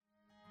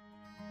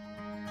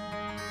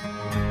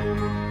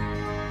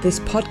This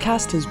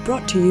podcast is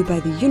brought to you by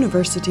the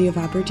University of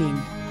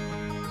Aberdeen.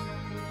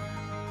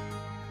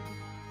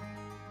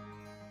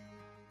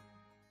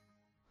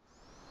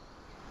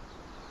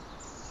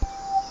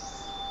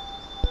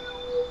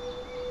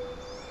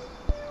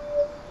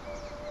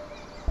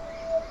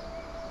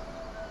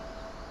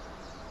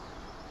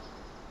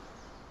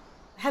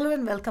 Hello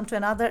and welcome to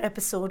another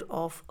episode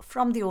of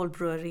From the Old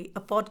Brewery,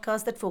 a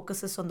podcast that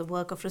focuses on the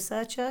work of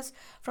researchers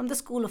from the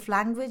School of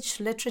Language,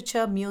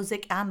 Literature,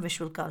 Music and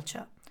Visual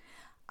Culture.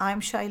 I'm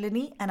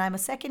Shailini and I'm a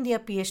second-year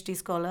PhD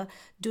scholar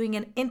doing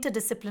an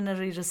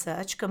interdisciplinary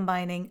research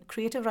combining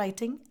creative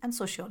writing and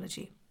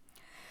sociology.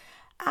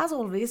 As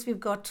always, we've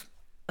got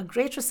a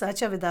great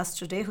researcher with us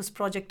today whose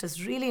project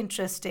is really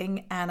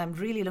interesting and I'm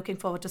really looking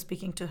forward to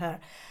speaking to her.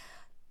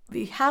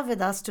 We have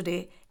with us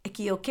today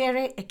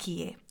Ekiyokere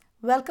Ekiye.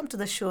 Welcome to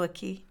the show,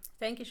 Eki.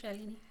 Thank you,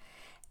 Shailini.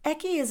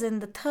 Eki is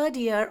in the third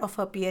year of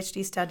her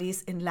PhD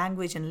studies in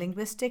language and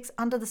linguistics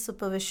under the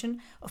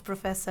supervision of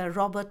Professor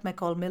Robert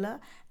McCall Miller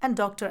and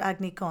Dr.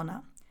 Agni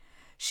Kona.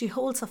 She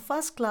holds a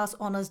first-class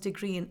honours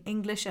degree in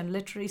English and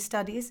Literary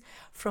Studies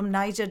from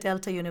Niger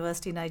Delta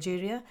University,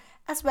 Nigeria,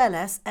 as well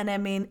as an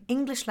MA in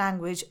English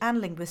Language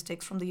and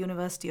Linguistics from the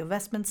University of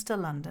Westminster,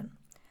 London.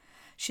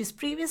 She's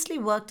previously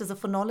worked as a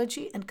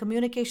phonology and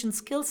communication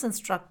skills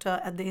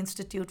instructor at the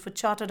Institute for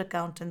Chartered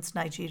Accountants,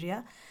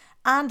 Nigeria,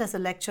 and as a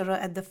lecturer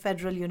at the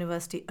Federal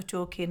University,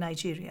 Ekiyokere,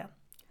 Nigeria.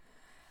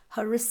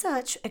 Her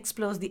research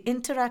explores the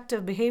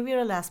interactive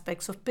behavioral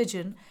aspects of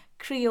Pidgin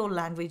Creole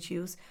language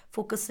use,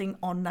 focusing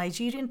on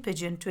Nigerian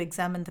Pidgin to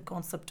examine the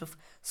concept of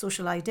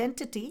social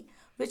identity,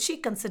 which she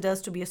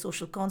considers to be a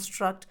social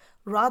construct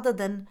rather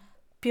than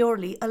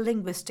purely a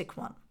linguistic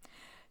one.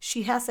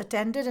 She has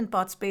attended and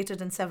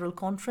participated in several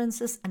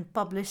conferences and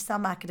published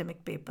some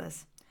academic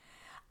papers.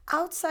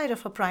 Outside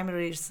of her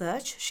primary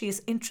research, she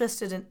is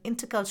interested in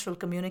intercultural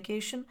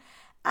communication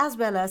as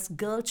well as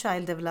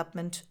girl-child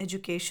development,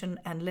 education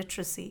and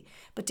literacy,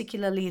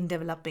 particularly in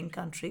developing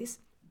countries,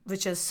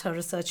 which is her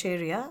research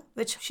area,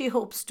 which she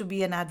hopes to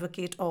be an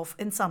advocate of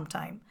in some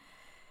time.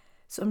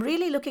 So I'm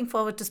really looking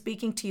forward to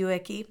speaking to you,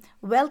 Eki.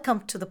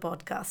 Welcome to the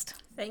podcast.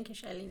 Thank you,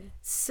 Shailini.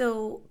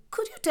 So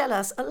could you tell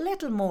us a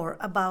little more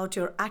about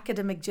your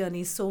academic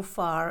journey so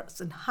far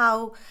and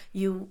how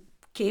you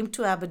came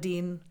to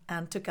Aberdeen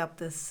and took up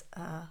this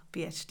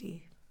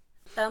PhD?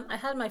 I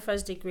had my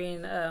first degree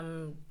in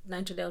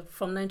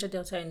from Niger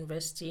Delta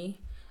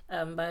University,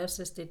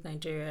 Bayelsa State,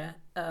 Nigeria,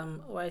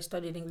 where I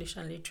studied English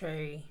and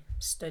Literary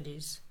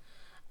Studies.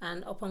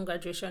 And upon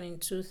graduation in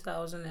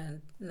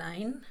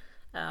 2009,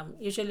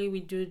 usually we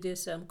do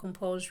this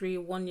compulsory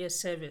one-year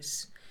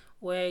service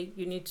where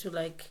you need to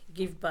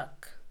give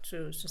back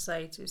to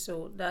society.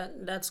 So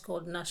that's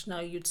called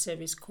National Youth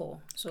Service Corps.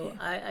 So okay.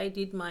 I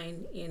did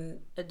mine in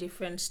a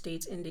different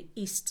state in the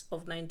east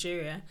of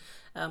Nigeria,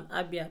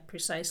 Abia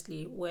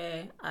precisely,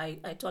 where I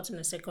taught in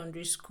a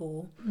secondary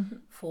school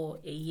for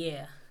a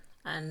year.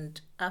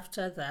 And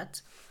after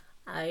that,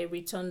 I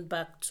returned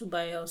back to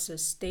Bayelsa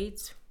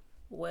State,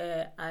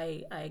 where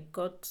I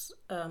got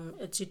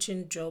a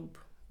teaching job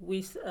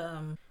with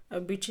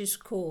a British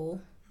school.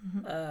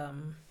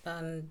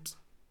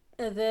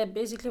 And there,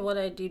 basically what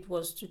I did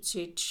was to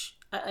teach,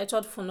 I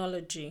taught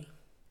phonology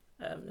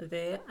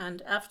there.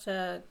 And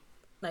after,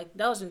 that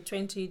was in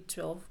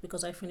 2012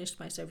 because I finished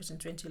my service in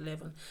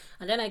 2011.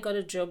 And then I got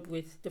a job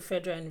with the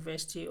Federal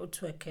University,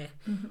 Ekiyokere,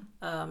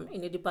 in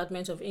the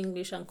Department of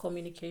English and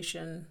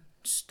Communication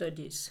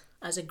Studies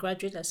as a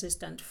graduate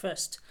assistant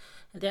first.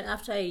 And then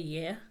after a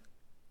year,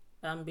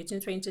 between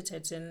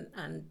 2013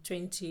 and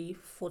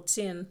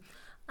 2014,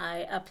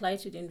 I applied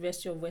to the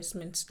University of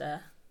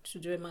Westminster to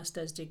do a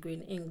master's degree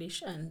in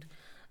English and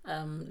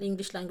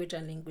English language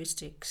and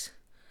linguistics.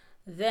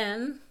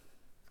 Then,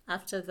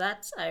 after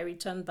that, I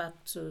returned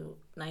back to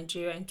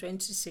Nigeria in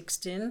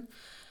 2016.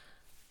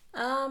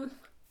 And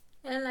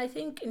I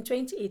think in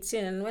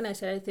 2018, when I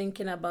started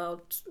thinking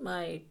about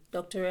my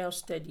doctoral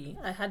study,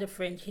 I had a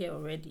friend here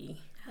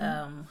already,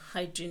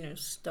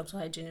 Hyginus, Dr.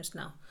 Hyginus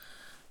now.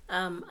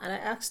 And I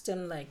asked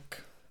him,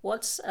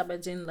 what's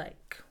Aberdeen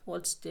like?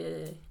 What's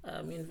the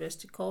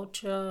university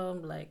culture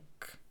like?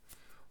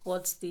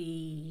 What's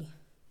the,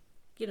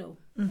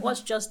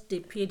 what's just the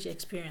PhD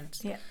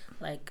experience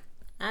like?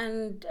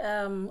 And,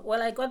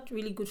 I got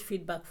really good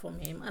feedback from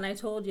him. And I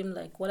told him,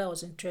 what I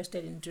was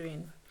interested in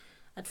doing.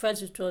 At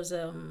first, it was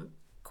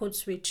code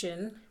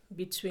switching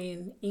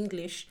between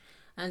English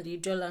and the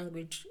Ijaw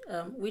language,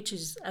 which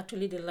is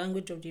actually the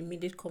language of the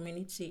immediate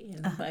community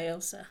in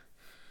Bayelsa.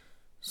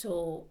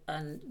 So,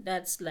 and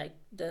that's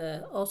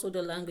also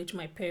the language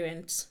my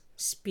parents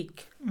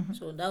speak.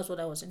 So that's what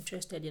I was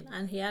interested in.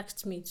 And he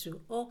asked me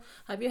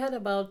have you heard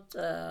about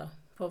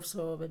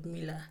Professor Robert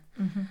Miller?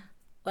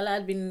 Well,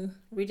 I'd been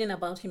reading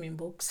about him in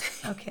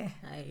books. Okay.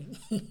 I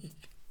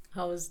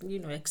was,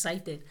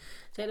 excited.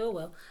 Said,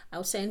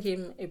 I'll send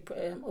him a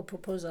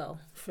proposal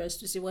first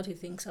to see what he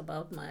thinks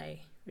about my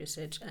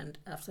research. And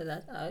after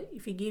that,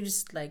 if he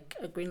gives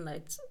a green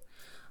light,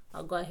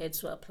 I'll go ahead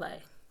to apply.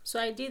 So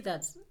I did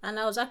that. And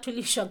I was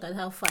actually shocked at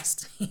how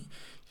fast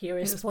he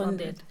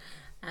responded.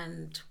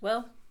 And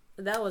well,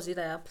 that was it.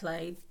 I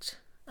applied,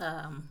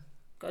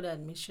 got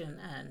admission,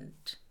 and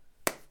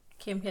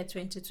came here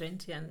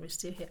 2020, and we're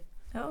still here.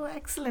 Oh,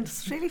 excellent.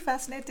 It's really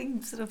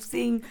fascinating sort of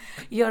seeing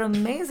your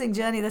amazing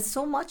journey. There's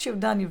so much you've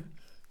done.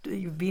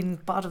 You've been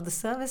part of the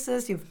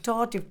services, you've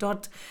taught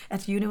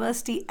at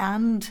university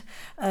and,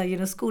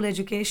 school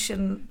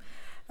education.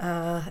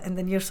 And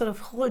then your sort of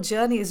whole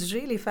journey is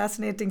really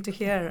fascinating to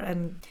hear.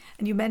 And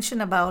you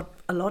mentioned about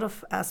a lot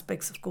of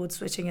aspects of code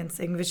switching and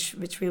things,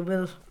 which we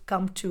will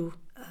come to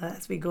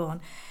as we go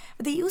on.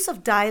 But the use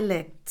of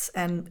dialects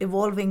and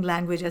evolving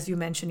language, as you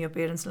mentioned, your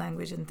parents'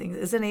 language and things,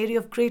 is an area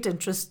of great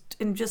interest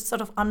in just sort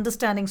of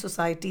understanding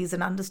societies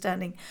and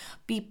understanding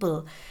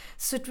people.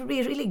 So it would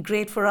be really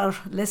great for our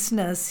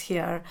listeners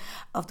here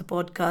of the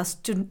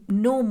podcast to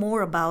know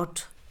more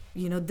about,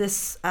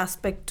 this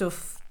aspect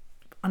of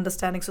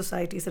understanding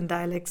societies and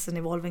dialects and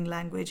evolving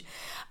language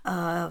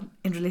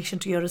in relation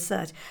to your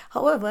research.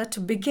 However, to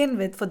begin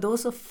with, for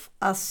those of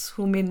us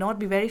who may not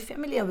be very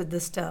familiar with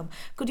this term,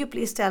 could you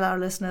please tell our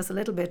listeners a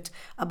little bit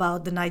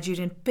about the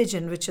Nigerian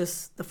pidgin, which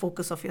is the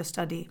focus of your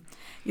study?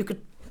 You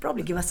could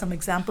probably give us some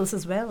examples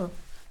as well.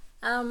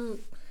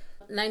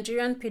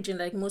 Nigerian pidgin,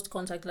 like most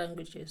contact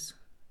languages,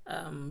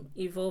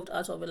 evolved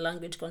out of a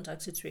language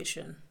contact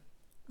situation.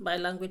 By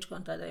language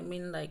contact, I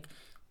mean like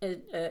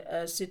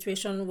a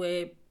situation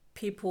where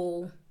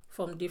people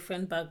from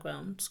different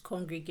backgrounds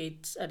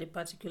congregate at a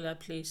particular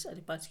place at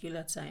a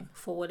particular time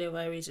for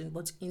whatever reason.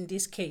 But in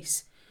this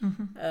case,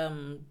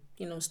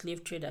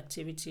 slave trade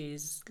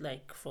activities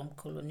like from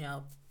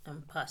colonial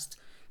past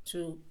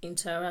to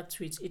interact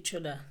with each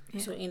other.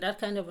 Yeah. So in that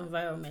kind of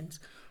environment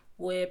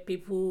where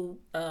people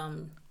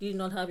did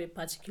not have a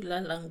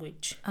particular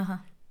language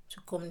to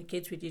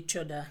communicate with each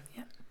other,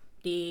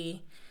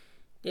 they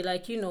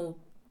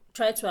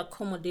try to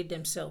accommodate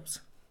themselves.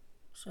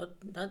 So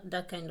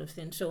that kind of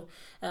thing. So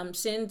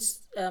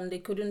since they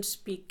couldn't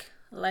speak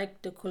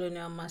like the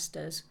colonial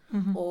masters,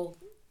 or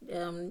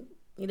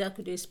neither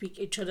could they speak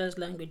each other's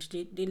language,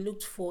 they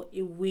looked for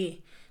a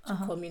way to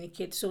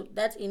communicate. So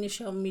that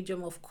initial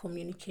medium of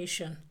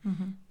communication,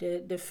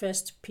 the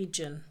first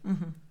pidgin,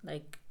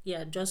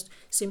 just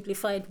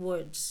simplified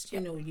words.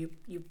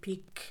 You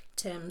pick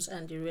terms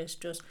and the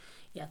rest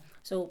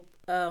So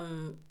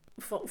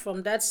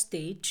from that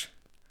stage,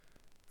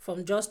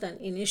 from just an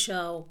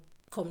initial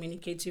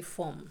communicative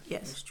form,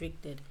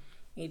 restricted,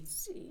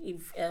 it's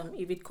if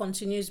it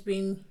continues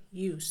being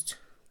used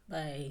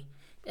by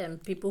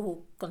people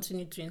who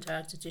continue to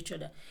interact with each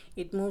other,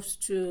 it moves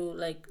to,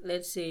 like,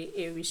 let's say,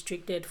 a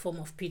restricted form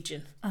of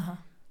pidgin.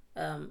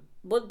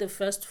 Both the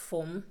first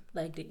form,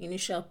 like the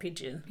initial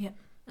pidgin,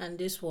 and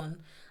this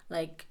one,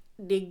 like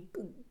they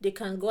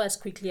can go as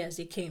quickly as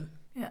they came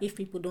if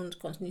people don't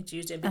continue to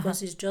use them,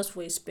 because it's just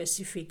for a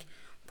specific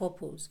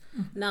purpose.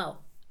 Now,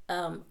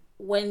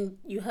 when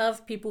you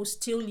have people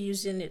still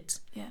using it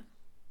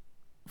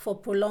for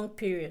prolonged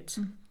periods,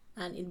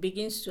 and it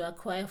begins to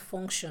acquire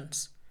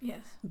functions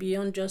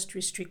beyond just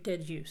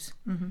restricted use,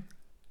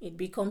 it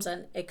becomes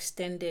an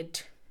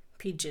extended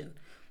pidgin.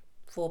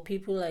 For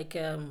people like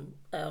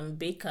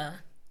Baker,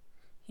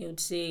 he would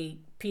say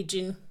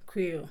pidgin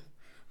Creole.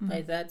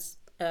 By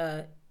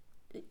that,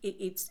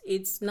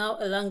 it's now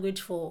a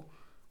language for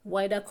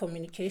wider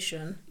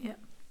communication.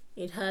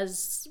 It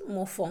has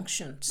more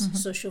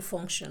functions, social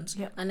functions.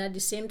 And at the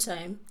same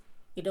time,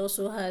 it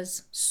also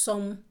has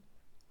some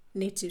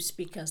native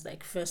speakers,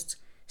 like first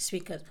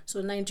speakers.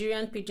 So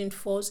Nigerian pidgin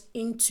falls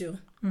into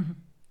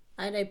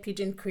either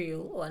pidgin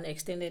Creole or an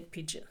extended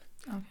pidgin,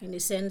 in the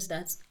sense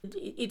that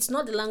it's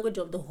not the language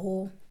of the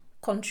whole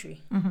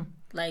country,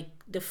 like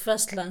the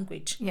first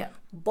language,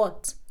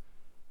 but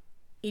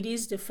it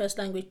is the first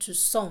language to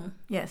some.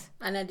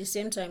 And at the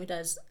same time, it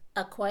has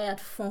acquired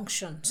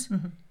functions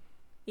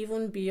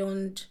even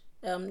beyond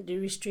the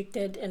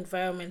restricted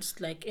environments,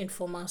 like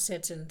informal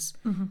settings.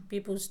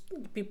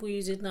 People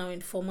use it now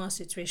in formal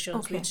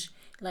situations, which,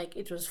 like,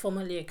 it was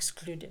formerly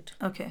excluded.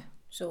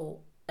 So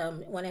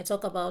when I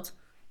talk about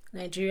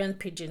Nigerian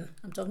pidgin,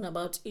 I'm talking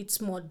about its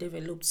more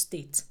developed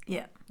state,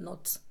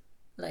 not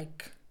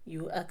like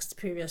you asked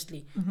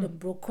previously, the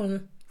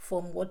broken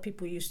from what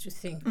people used to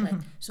think.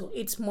 Like, so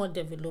it's more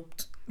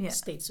developed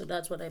state. So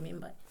that's what I mean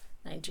by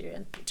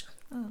Nigerian pidgin.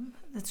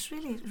 That's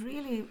really,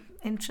 really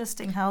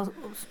interesting how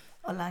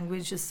a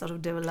language is sort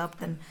of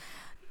developed, and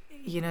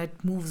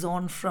it moves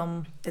on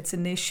from its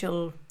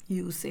initial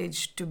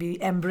usage to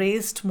be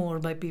embraced more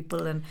by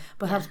people, and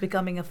perhaps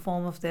becoming a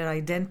form of their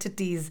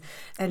identities,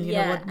 and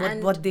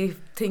what they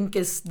think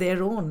is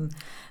their own.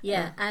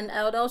 And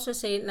I would also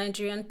say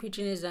Nigerian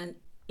pidgin is an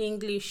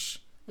English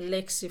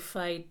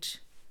lexified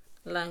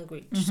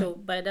language. So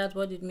by that,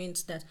 what it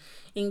means that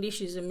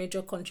English is a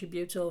major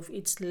contributor of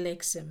its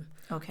lexeme,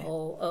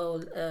 or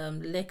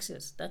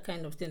lexis, that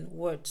kind of thing,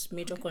 words,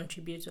 major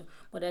contributor.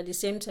 But at the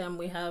same time,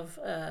 we have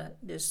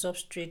the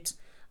substrate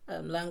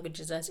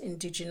languages as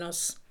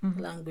indigenous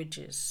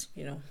languages,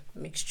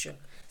 mixture.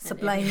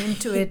 Supplying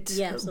into it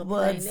supplying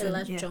words. a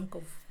large chunk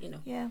of,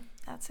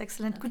 That's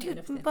excellent. that Could you kind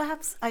of thing.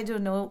 perhaps, I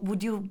don't know,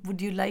 would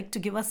you like to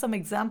give us some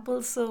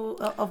examples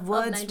of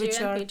words which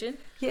Nigerian are pidgin?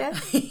 yeah?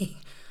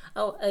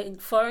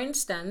 For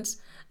instance,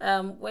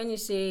 when you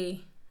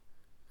say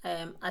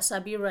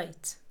Asabi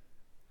right,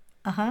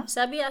 Uh-huh.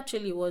 Sabi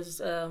actually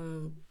was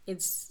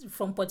it's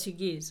from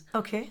Portuguese.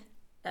 Okay.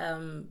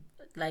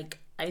 Like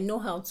I know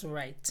how to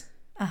write.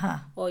 Uh-huh.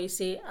 Or you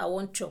say I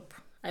want chop,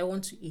 I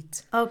want to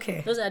eat.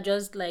 Okay. Those are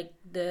just like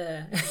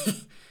the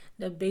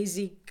the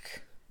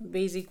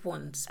basic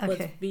ones.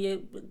 Okay.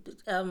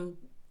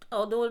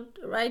 Although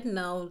right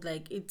now,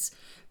 like it's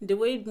the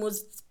way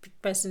most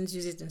persons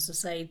use it in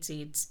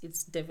society,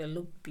 it's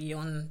developed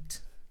beyond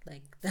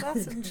like that.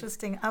 That's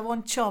interesting. I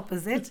want chop,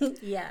 is it?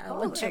 Yeah, I Oh,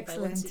 want chop, I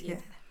want excellent. to Yeah.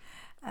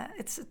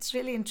 eat. It's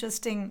really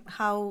interesting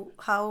how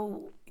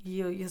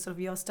your sort of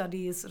your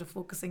study is sort of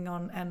focusing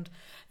on, and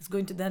it's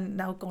going to then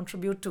now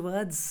contribute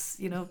towards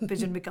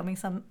pidgin becoming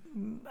some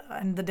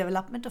and the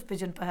development of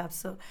pidgin perhaps.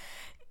 So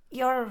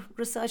your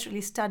research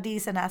really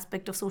studies an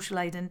aspect of social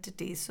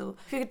identity. So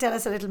if you could tell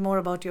us a little more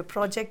about your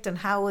project and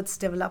how it's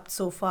developed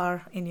so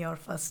far in your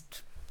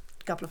first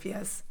couple of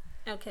years.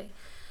 Okay.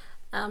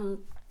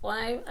 When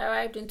I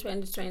arrived in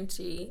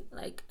 2020,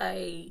 like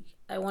I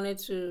wanted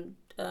to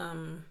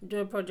do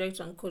a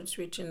project on code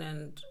switching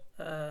and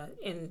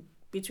in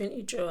between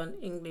Icho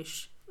and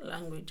English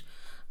language.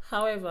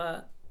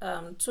 However,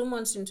 2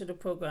 months into the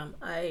program,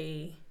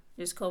 I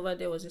discovered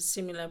there was a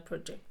similar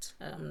project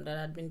that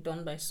had been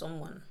done by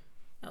someone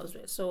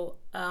elsewhere. So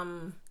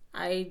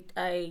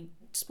I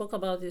spoke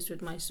about this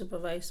with my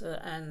supervisor,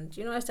 and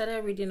I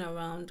started reading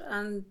around,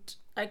 and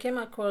I came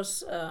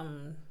across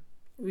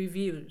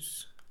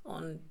reviews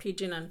on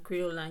Pidgin and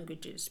Creole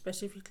languages,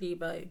 specifically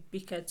by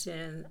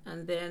Bikatin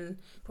and then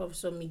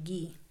Professor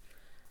McGee.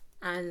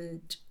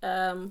 And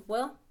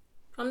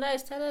from there I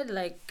started,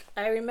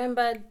 I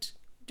remembered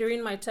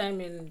during my time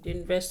in the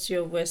University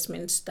of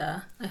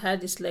Westminster, I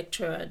had this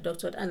lecturer,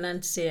 Dr.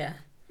 Anand Seya,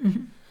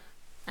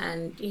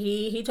 and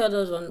he taught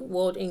us on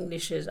world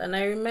Englishes. And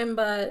I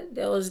remember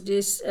there was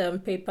this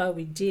paper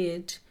we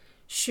did,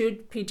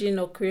 should Pidgin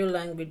or Creole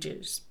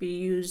languages be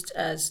used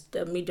as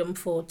the medium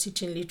for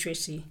teaching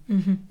literacy,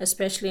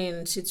 especially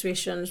in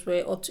situations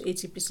where up to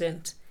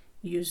 80%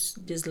 use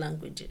these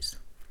languages.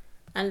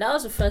 And that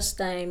was the first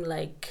time,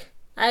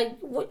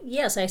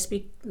 yes, I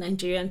speak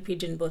Nigerian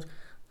Pidgin, but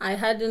I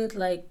hadn't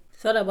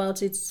thought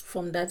about it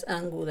from that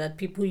angle that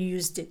people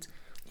used it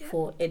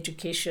for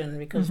education,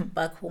 because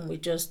back home we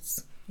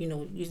just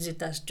use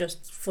it as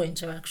just for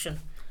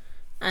interaction.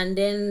 And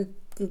then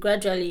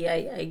gradually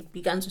I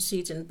began to see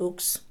it in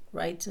books,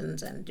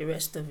 writings, and the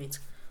rest of it.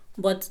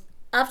 But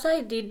after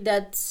I did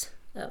that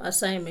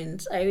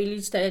assignment, I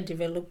really started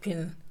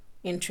developing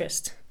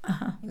interest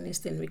in this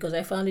thing, because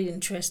I found it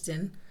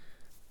interesting.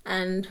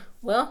 And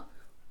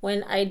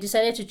when I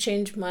decided to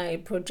change my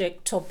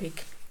project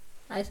topic,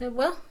 I said,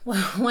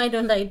 why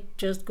don't I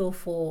just go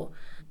for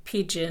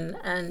Pidgin?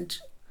 And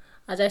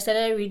as I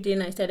started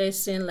reading, I started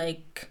seeing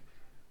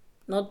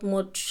not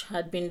much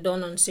had been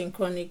done on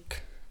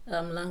synchronic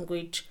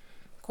language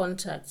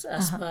contacts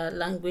as per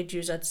language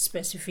use at a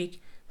specific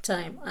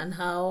time, and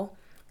how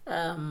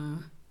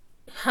in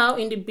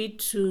the bid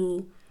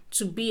to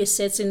be a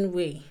certain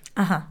way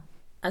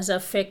has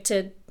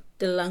affected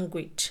the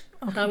language.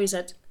 How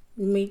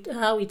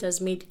it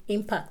has made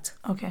impact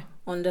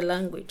on the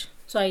language.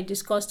 So I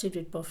discussed it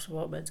with Professor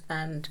Robert,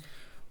 and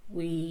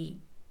we,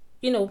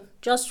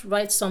 just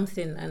write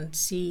something and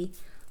see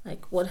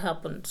what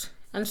happens.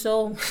 And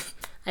so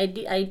I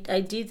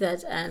did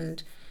that,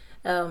 and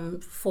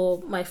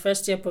for my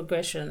first year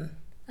progression,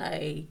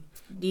 I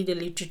did a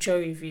literature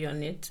review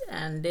on it,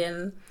 and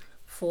then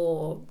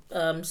for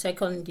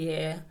second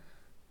year,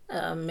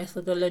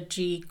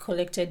 methodology,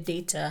 collected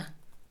data,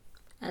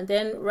 and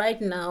then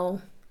right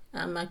now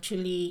I'm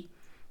actually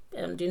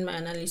doing my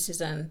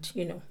analysis and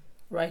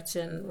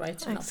writing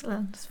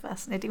Excellent. It's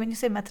fascinating. When you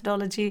say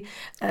methodology,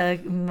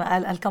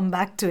 I'll come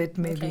back to it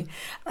maybe.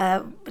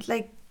 Okay.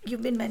 But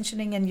you've been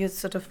mentioning, and you're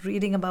sort of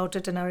reading about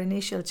it in our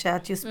initial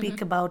chat, you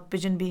speak about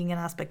Pidgin being an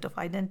aspect of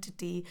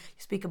identity. You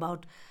speak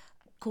about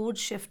code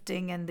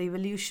shifting and the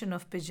evolution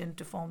of Pidgin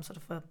to form sort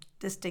of a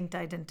distinct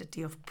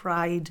identity of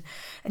pride.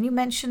 And you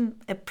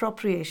mentioned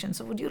appropriation.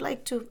 So would you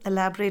like to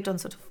elaborate on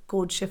sort of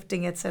code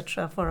shifting,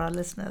 etc., for our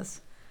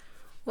listeners?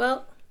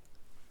 Well,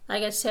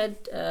 like I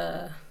said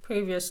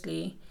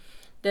previously,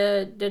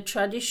 the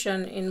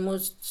tradition in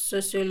most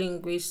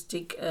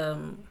sociolinguistic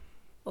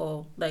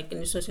or in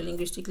the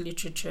sociolinguistic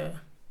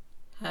literature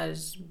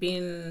has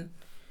been,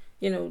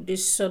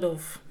 this sort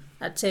of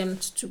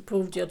attempt to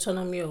prove the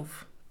autonomy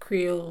of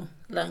Creole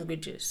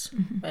languages.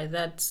 By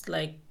that,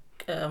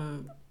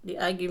 the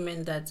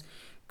argument that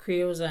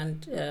Creoles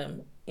and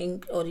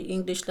or the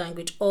English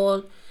language,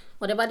 or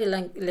whatever the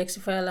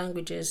lexifier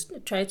languages,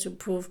 try to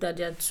prove that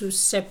they are two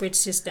separate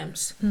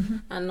systems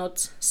and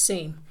not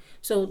same.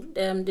 So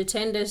the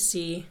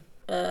tendency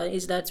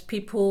is that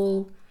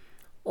people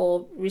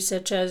or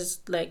researchers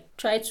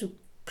try to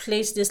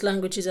place these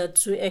languages at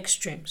two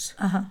extremes,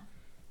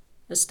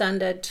 the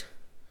standard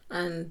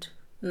and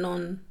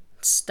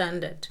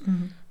standard,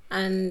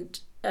 and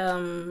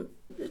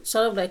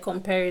sort of like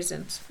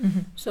comparisons.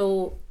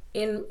 So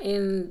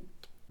in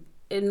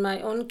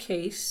my own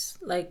case,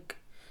 like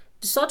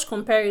such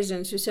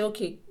comparisons, you say,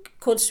 okay,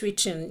 code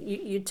switching,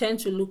 you tend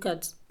to look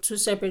at two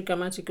separate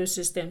grammatical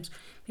systems.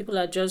 People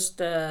are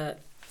just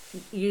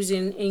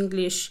using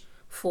English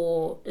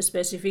for a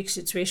specific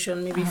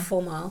situation, maybe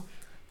formal,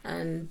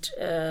 and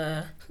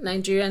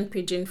Nigerian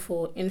pidgin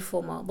for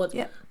informal. But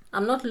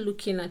I'm not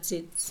looking at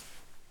it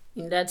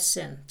in that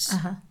sense.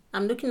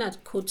 I'm looking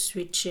at code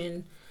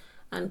switching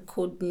and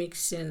code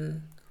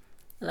mixing,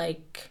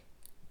 like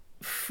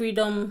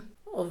freedom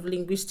of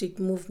linguistic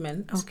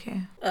movement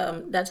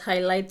that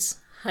highlights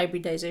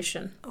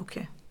hybridization.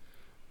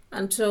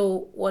 And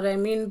so what I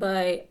mean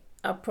by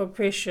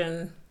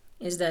appropriation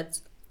is that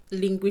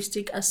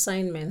linguistic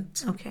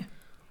assignment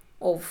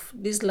of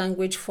these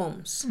language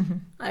forms,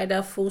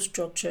 either full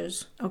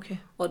structures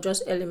or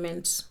just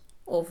elements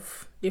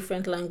of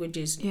different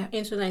languages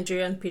into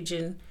Nigerian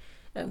pidgin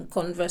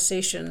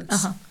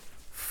conversations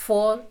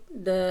for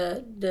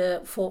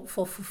for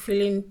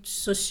fulfilling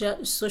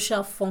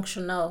social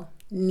functional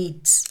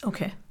needs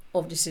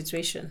of the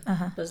situation.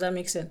 Does that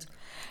make sense?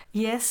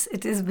 Yes,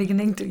 it is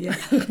beginning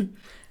to,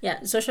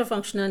 Yeah, social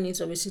functional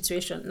needs of a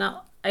situation.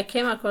 Now, I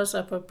came across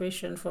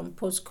appropriation from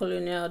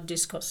post-colonial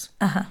discourse.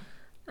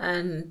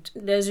 And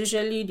there's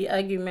usually the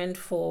argument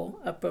for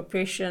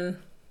appropriation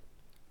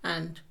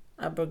and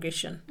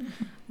abrogation.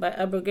 By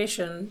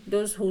abrogation,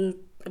 those who,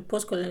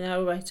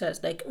 post-colonial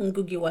writers like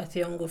Ngugi wa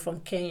Thiong'o from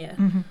Kenya,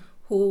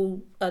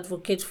 who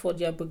advocate for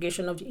the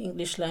abrogation of the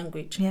English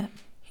language.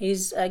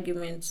 His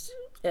argument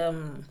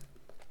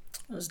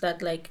was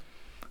that, like,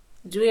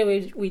 do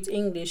away with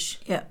English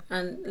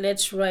and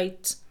let's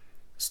write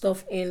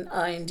stuff in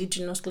our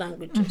indigenous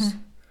languages.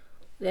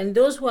 Then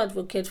those who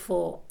advocate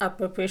for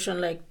appropriation,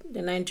 like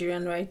the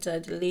Nigerian writer,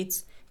 the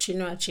late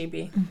Chinua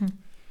Achebe,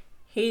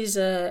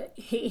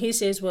 he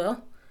says,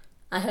 well,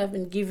 I have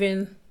been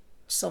given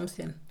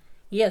something.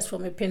 Yes,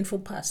 from a painful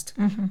past,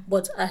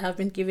 but I have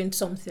been given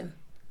something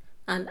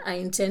and I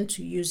intend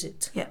to use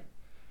it.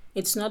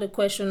 It's not a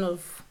question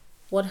of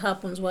what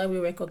happens while we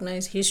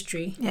recognize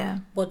history,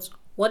 but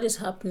what is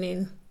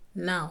happening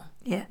now.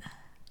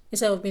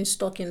 Instead of being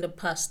stuck in the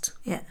past.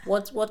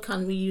 What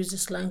can we use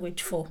this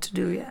language for? To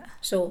do,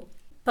 So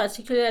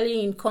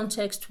particularly in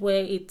context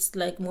where it's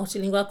like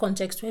multilingual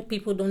context where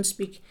people don't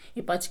speak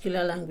a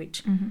particular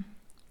language,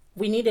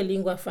 we need a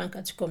lingua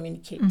franca to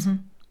communicate.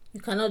 You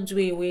cannot do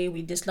away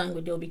with this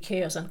language. There will be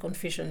chaos and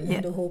confusion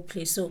in the whole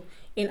place. So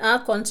in our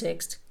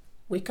context,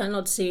 we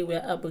cannot say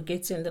we're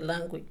abrogating the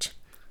language.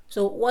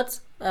 So what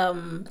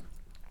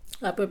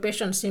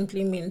appropriation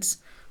simply means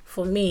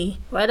for me,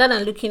 rather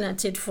than looking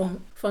at it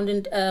from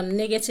the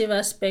negative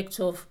aspect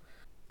of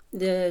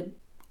the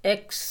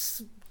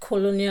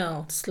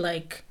ex-colonials,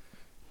 like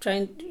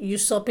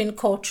usurping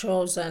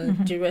cultures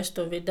and the rest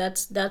of it,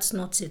 that's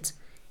not it.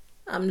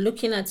 I'm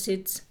looking at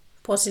it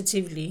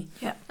positively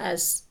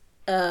as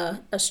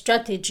a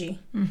strategy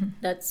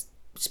that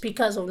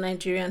speakers of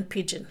Nigerian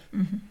pidgin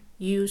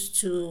use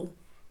to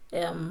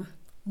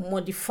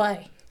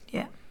modify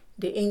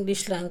the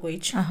English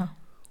language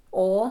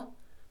or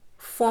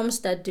forms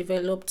that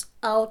developed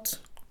out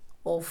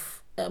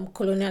of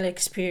colonial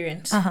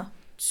experience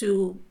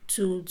to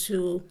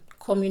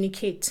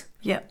communicate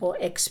or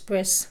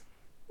express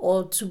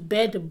or to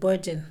bear the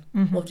burden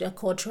of their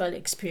cultural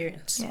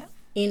experience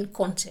in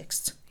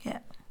context.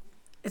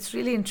 It's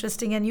really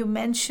interesting, and you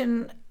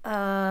mention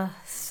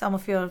some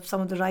of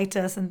the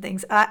writers and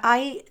things.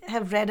 I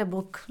have read a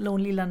book,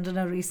 Lonely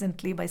Londoner,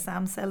 recently by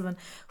Sam Selvin,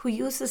 who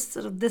uses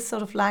this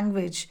sort of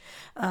language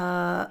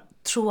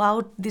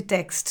throughout the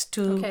text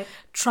to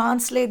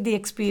translate the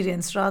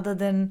experience rather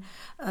than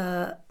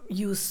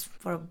use,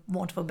 for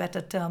want of a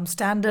better term,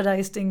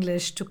 standardized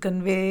English to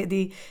convey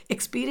the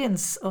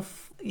experience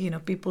of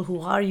people who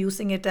are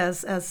using it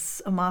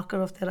as a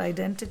marker of their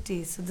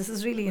identity. So this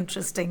is really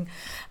interesting,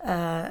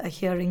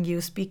 hearing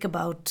you speak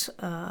about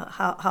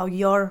how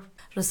your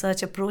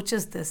research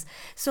approaches this.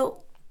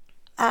 So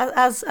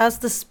as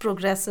this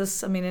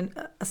progresses, I mean,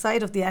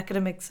 aside of the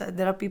academics,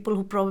 there are people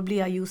who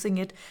probably are using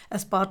it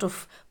as part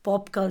of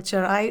pop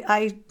culture.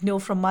 I know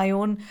from my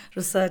own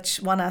research,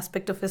 one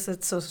aspect of it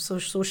is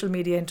social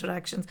media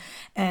interactions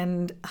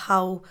and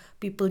how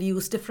people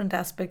use different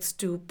aspects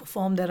to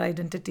perform their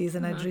identities.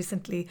 And I'd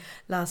recently,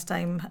 last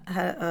time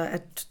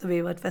at the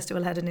Wayward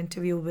Festival, had an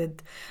interview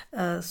with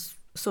a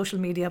social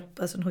media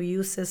person who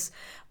uses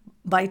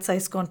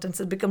bite-sized contents.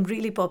 It's become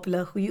really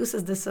popular, who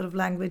uses this sort of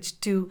language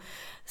to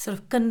sort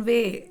of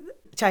convey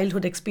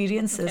childhood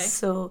experiences.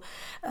 So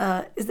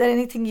is there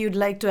anything you'd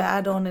like to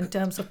add on in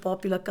terms of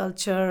popular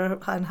culture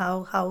and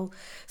how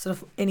sort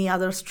of any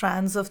other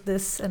strands of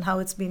this and how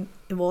it's been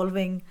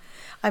evolving?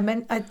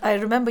 I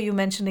remember you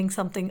mentioning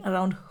something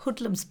around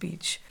hoodlum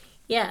speech.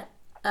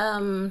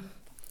 Now,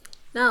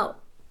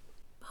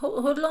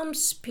 hoodlum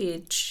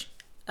speech,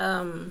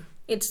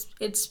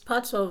 it's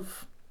part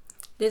of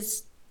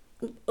this.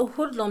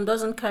 Hoodlum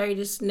doesn't carry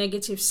this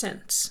negative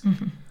sense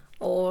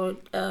or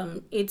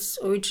its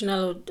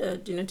original or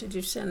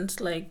denotative sense,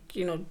 like,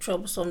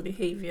 troublesome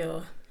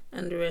behavior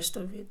and the rest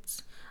of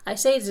it. I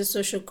say it's a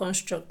social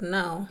construct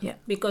now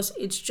because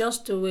it's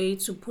just a way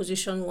to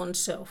position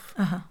oneself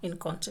in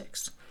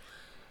context.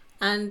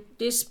 And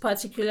this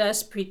particular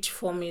speech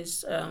form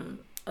is,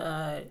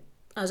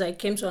 as I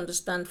came to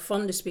understand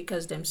from the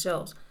speakers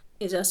themselves,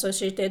 is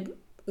associated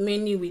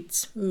mainly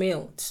with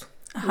males,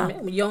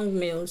 young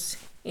males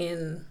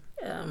in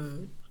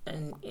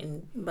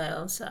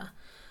Bayelsa.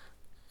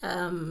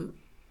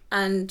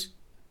 And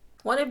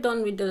what I've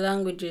done with the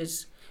language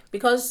is,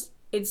 because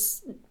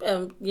it's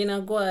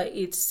Yinagoa,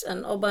 it's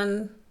an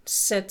urban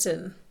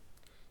setting,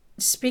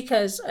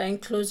 speakers are in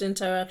close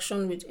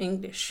interaction with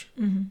English.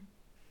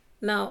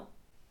 Now,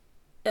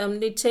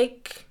 they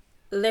take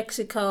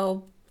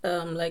lexical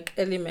like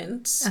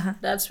elements.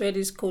 That's where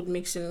these code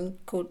mixing,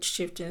 code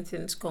shifting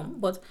things come.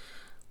 But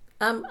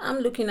I'm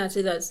looking at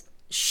it as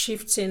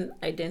shifting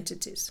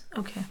identities.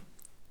 Okay.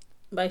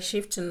 By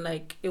shifting,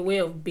 like, a way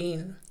of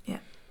being. Yeah.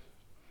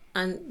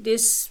 And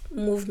this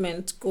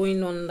movement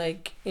going on,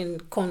 like, in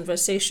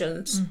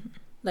conversations,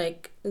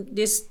 like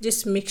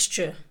this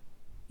mixture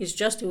is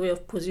just a way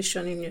of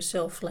positioning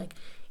yourself, like,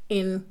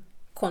 in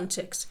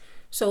context.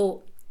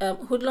 So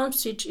hoodlum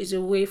speech is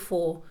a way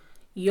for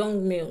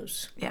young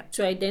males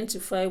to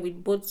identify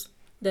with both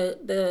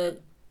their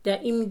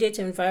immediate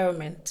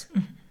environment,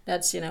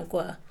 that's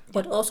Yinagoa,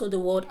 but also the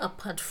world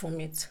apart from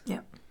it.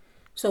 Yeah.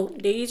 So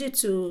they use it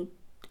to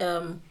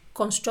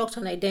construct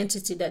an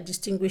identity that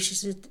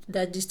distinguishes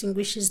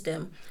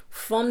them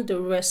from the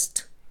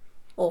rest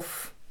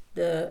of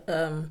the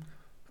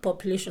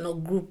population or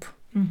group,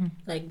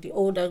 like the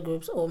older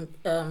groups or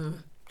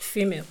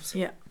females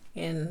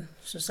in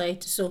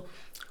society. So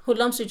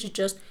hoodlum speech is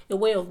just a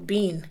way of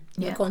being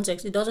in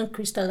context. It doesn't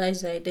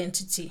crystallize the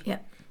identity. Yeah.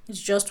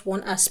 It's just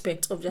one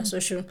aspect of their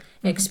social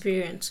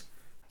experience.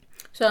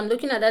 So I'm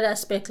looking at that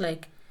aspect,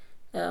 like,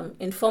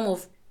 in form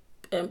of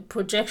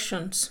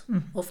projections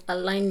of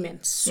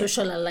alignments,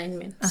 social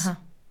alignments.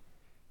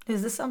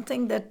 Is this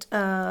something that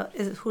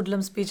is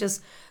hoodlum speech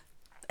is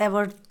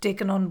ever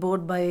taken on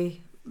board by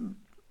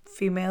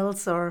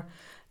females, or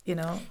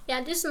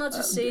Yeah, this is not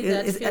to say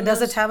that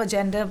does it have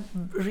a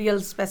real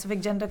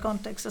specific gender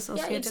context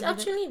associated? Yeah, it's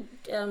actually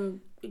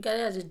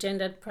regarded as a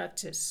gendered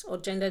practice or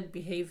gendered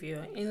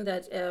behavior, in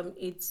that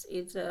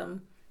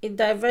it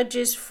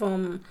diverges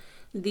from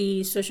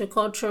the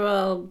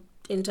sociocultural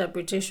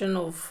interpretation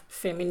of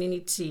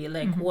femininity,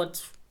 like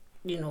what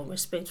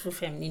respectful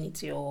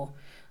femininity or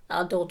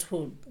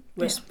adulthood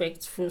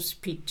respectful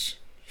speech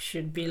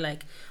should be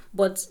like.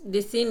 But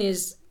the thing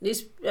is,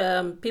 these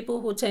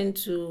people who tend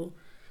to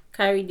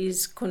carry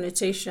these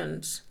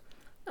connotations,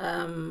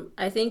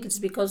 I think it's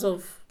because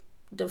of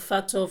the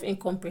factor of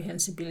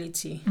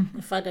incomprehensibility,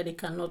 the fact that they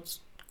cannot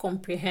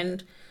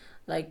comprehend,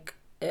 like,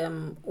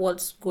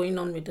 what's going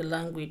on with the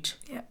language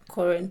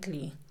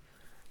currently.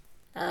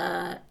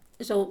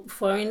 So,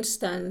 for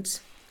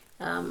instance,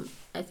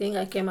 I think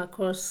I came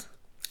across,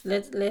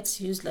 let's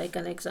use like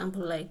an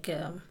example, like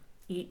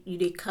you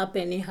dey cap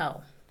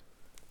anyhow.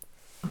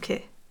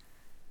 Okay.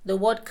 The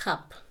word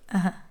cap,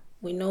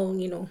 we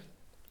know,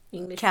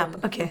 English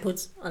cap, okay,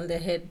 put on the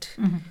head.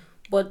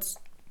 But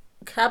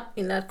cap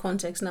in that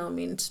context now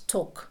means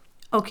talk.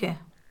 Okay.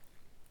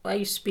 Why are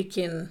you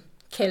speaking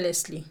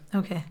carelessly?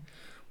 Okay.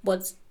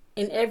 But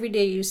in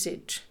everyday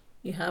usage,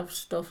 you have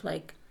stuff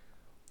like,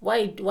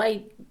 why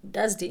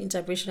that's the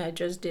interpretation I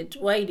just did.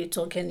 Why they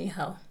talk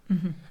anyhow?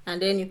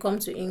 And then you come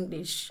to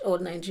English or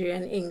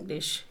Nigerian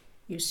English,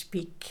 you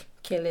speak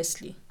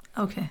carelessly.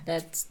 Okay.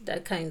 That's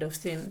that kind of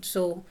thing.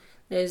 So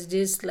there's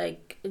this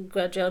like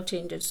gradual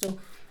changes. So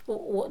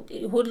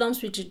hoodlum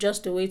speech is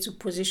just a way to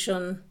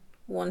position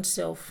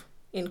oneself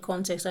in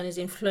context, and is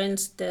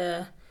influenced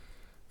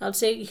I'd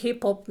say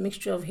hip hop,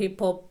 mixture of hip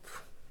hop,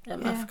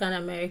 African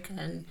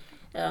American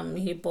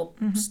hip hop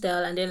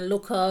style, and then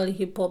local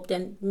hip hop,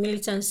 then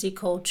militancy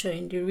culture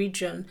in the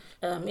region.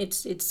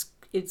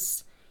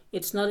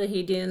 It's not a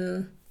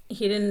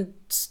hidden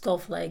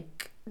stuff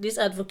like this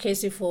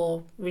advocacy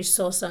for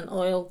resource and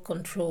oil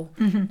control,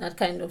 that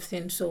kind of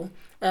thing. So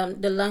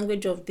the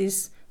language of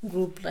this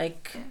group,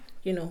 like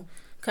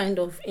kind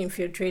of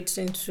infiltrates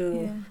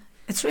into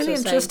It's really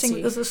society. interesting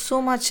because there's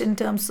so much in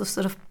terms of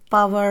sort of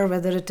power,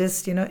 whether it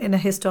is, in a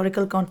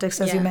historical context,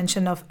 as you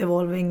mentioned, of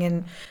evolving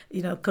in,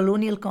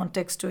 colonial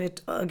context to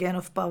it, again,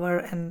 of power,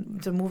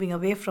 and moving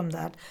away from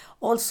that.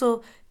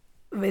 Also,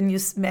 when you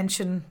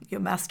mention your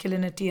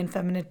masculinity and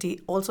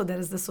femininity, also there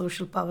is the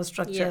social power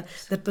structure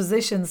that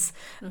positions,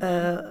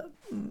 and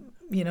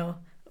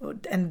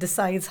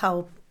decides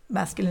how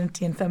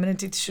masculinity and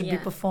femininity should be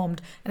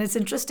performed. And it's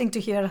interesting to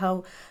hear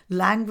how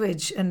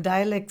language and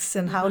dialects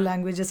and how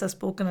languages are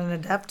spoken and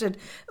adapted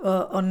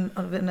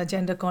in a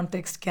gender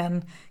context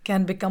can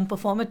become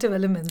performative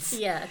elements.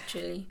 Yeah,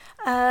 actually.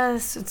 I'm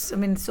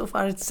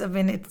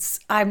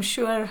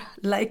sure,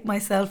 like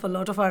myself, a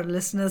lot of our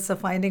listeners are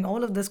finding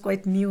all of this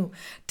quite new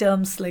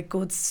terms like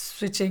code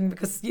switching,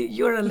 because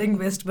you're a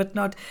linguist, but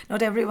not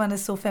everyone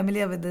is so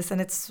familiar with this.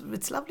 And it's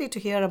lovely to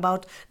hear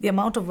about the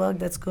amount of work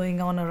that's going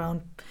on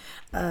around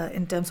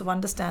in terms of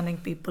understanding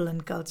people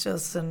and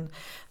cultures and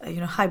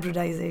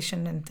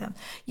hybridization. And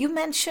you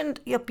mentioned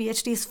your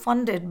PhD is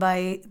funded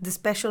by the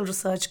Special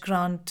Research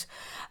Grant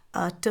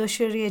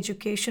Tertiary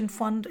Education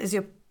Fund. Is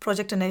your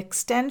project an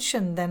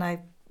extension, then I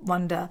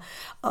wonder,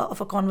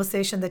 of a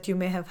conversation that you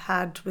may have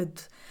had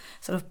with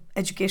sort of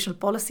educational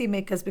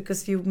policymakers,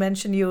 because you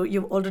mentioned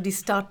you've already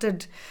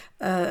started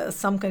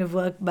some kind of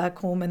work back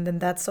home, and then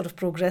that sort of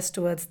progressed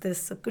towards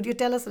this. So could you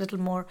tell us a little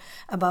more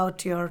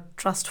about your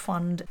trust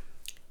fund?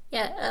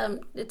 Yeah,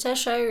 the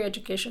Tertiary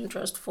Education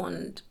Trust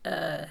Fund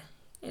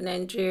in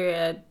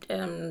Nigeria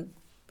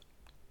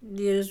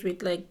deals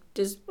with like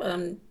this.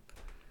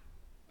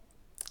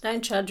 They're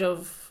in charge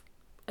of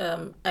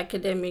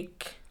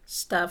academic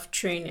staff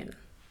training,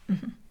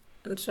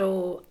 and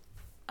so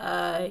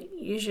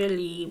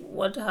usually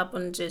what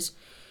happens is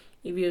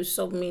if you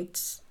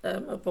submit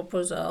a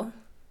proposal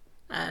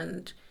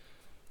and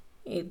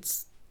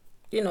it's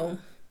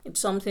it's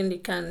something they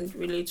can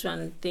relate to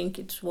and think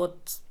it's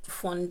worth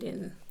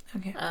funding.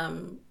 Okay.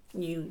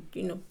 You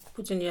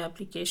put in your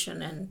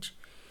application and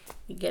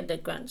you get the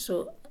grant.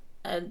 So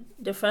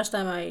the first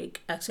time I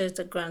accessed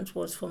the grant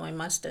was for my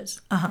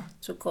master's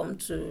to come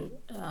to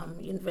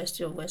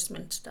University of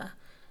Westminster,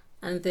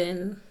 and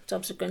then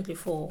subsequently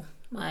for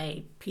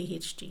my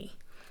PhD.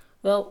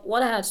 Well,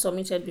 what I had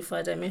submitted before,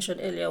 as I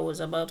mentioned earlier, was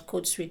about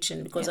code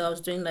switching, because I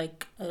was doing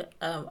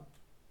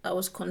I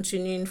was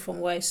continuing from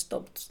where I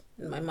stopped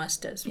in my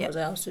master's, because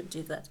I also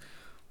did that.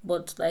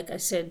 But like I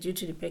said, due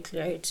to the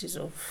peculiarities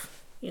of,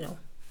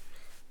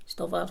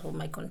 stuff out of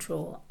my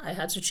control, I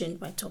had to change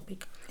my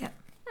topic. Yeah.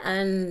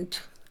 And,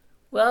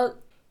 well,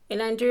 in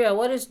Nigeria,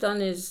 what is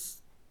done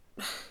is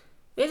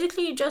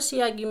basically you just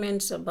see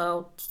arguments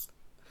about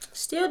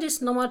still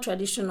this normal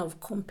tradition of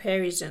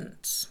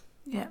comparisons.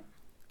 Yeah.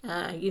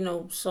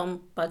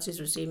 Some parties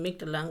will say make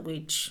the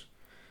language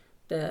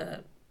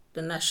the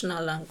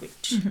national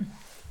language.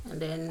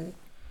 And then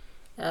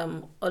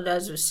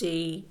others will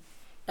say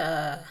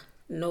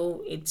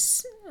no,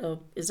 it's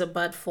a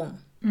bad form.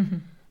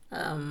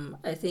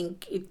 I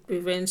think it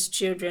prevents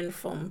children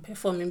from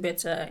performing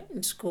better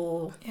in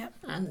school,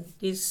 and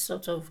this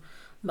sort of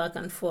back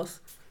and forth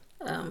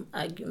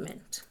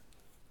argument.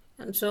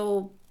 And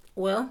so,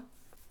 well,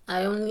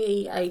 I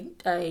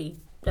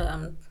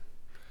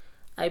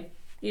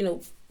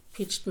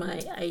pitched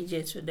my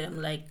idea to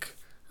them, like,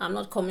 I'm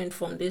not coming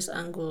from this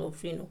angle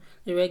of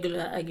the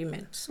regular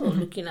arguments or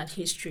looking at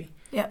history.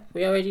 Yeah,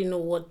 we already know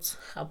what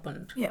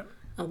happened. Yeah.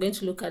 I'm going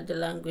to look at the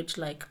language,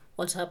 like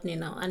what's happening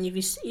now. And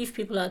if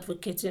people are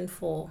advocating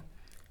for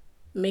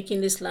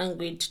making this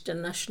language the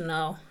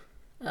national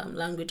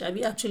language, have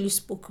you actually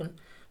spoken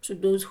to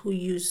those who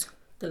use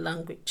the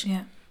language?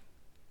 Yeah.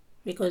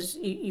 Because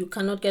you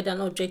cannot get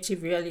an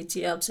objective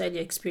reality outside the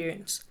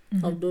experience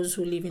of those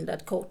who live in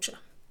that culture.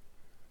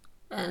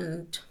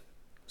 And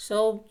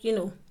so,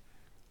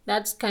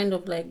 that's kind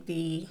of like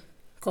the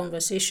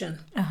conversation.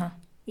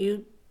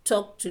 You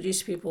talk to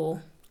these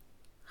people.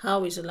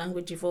 How is the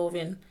language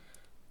evolving?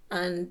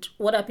 And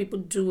what are people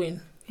doing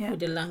with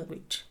the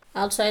language?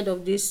 Outside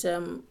of this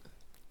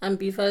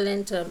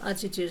ambivalent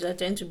attitudes that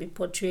tend to be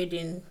portrayed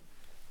in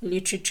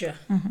literature,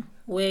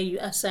 where you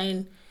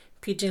assign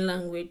pidgin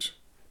language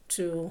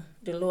to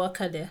the lower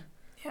cadre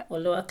or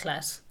lower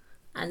class,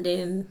 and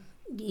then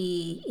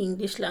the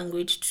English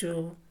language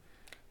to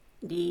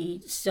the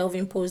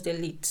self-imposed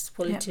elites,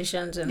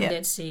 politicians, and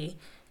let's say,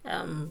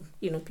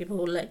 people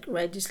who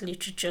write this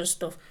literature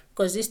stuff,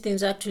 because these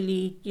things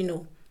actually,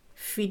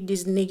 feed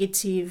these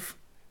negative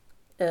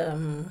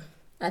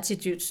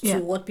attitudes to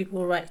what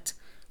people write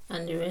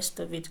and the rest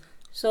of it.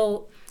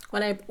 So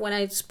when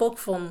I spoke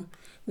from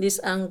this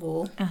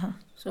angle,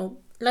 so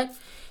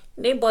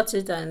they bought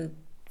it, and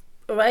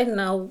right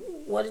now,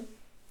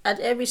 at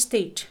every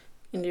stage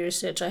in the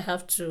research, I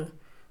have to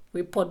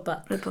report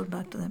back to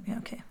them. Yeah,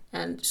 okay.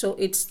 And so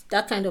it's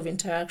that kind of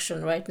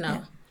interaction right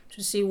now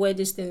to see where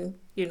this thing,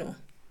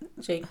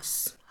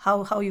 takes.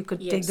 How you could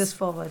take this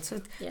forward.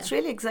 So it's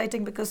really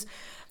exciting, because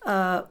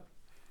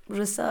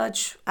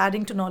research,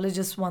 adding to knowledge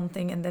is one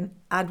thing, and then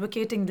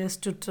advocating this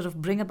to sort of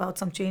bring about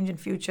some change in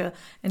future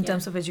in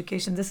terms of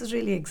education. This is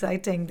really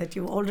exciting that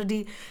you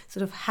already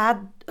sort of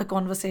had a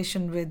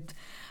conversation with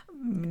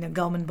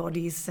government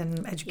bodies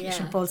and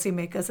education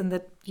policymakers, and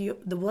that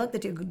the work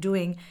that you're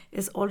doing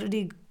is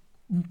already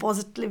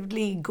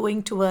positively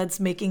going towards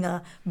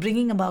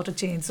bringing about a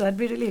change. So I'd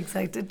be really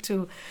excited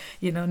to,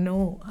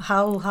 know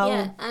how.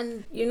 Yeah,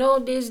 and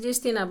this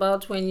thing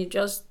about when you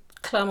just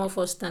clamor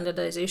for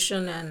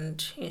standardization and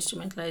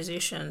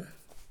instrumentalization,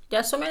 there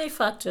are so many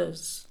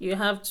factors. You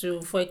have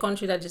to, for a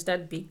country that is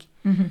that big,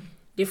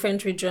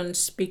 different regions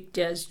speak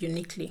theirs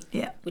uniquely.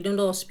 Yeah. We don't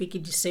all speak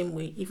it the same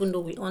way, even though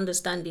we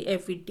understand the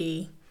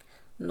everyday,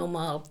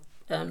 normal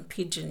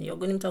pidgin. You're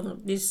going to talk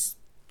about this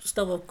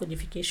stuff of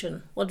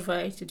codification. What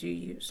variety do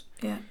you use?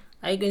 Yeah.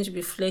 Are you going to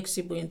be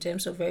flexible in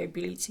terms of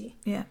variability?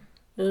 Yeah.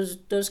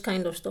 Those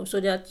kind of stuff. So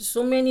there are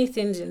so many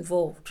things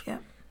involved. Yeah.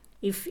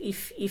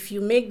 If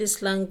you make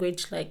this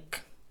language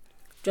like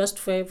just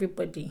for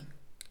everybody,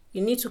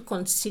 you need to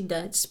consider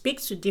it,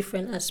 speak to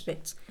different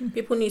aspects.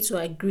 People need to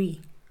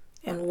agree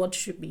on what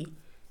should be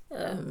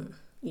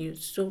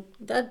used. So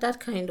that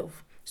kind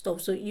of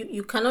stuff. So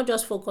you cannot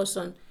just focus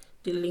on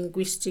the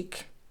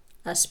linguistic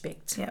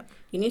aspect. Yeah.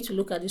 You need to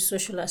look at the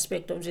social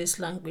aspect of this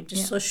language, the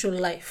social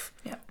life,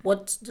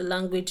 what the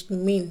language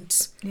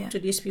means to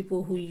these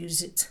people who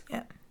use it.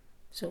 Yeah.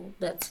 So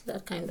that's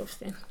that kind of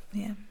thing.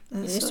 Yeah. It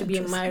needs to be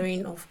a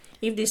marrying of,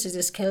 if this is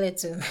a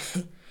skeleton,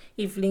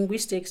 if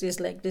linguistics is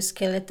like the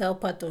skeletal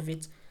part of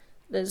it,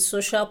 the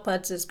social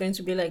part is going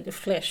to be like the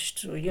flesh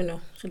too,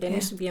 So there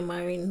needs to be a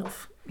marrying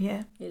of.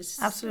 Yeah,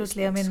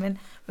 absolutely. I mean,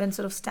 when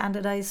sort of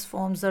standardized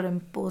forms are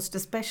imposed,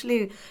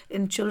 especially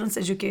in children's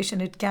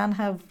education, it can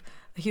have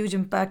a huge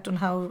impact on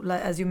how,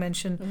 like, as you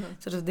mentioned,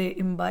 sort of they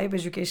imbibe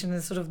education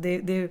and sort of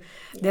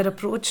their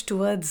approach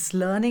towards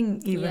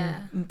learning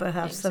even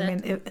perhaps. Exactly.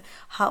 I mean,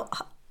 how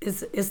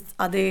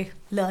are they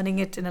learning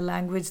it in a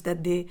language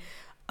that they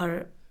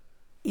are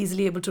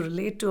easily able to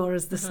relate to, or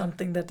is this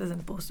something that is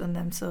imposed on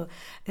them? So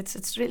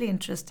it's really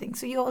interesting.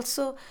 So you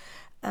also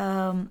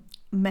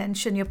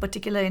mention your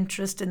particular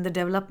interest in the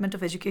development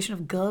of education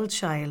of girl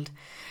child,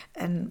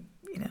 and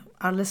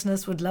our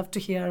listeners would love to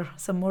hear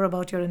some more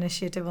about your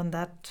initiative on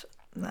that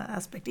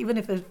aspect, even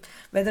if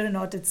whether or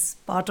not it's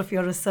part of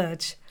your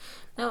research.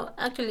 No,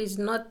 actually it's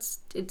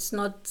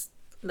not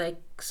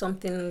like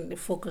something the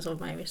focus of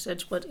my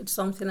research, but it's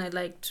something I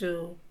like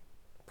to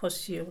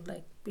pursue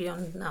like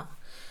beyond now.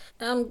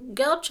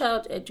 Girl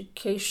child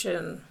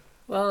education,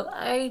 well,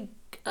 I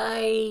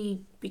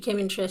became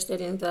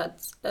interested in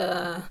that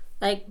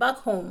like back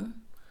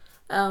home,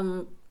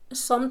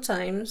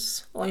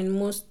 sometimes or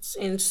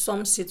in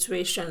some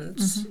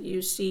situations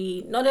you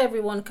see not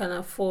everyone can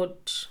afford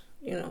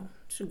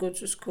to go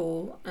to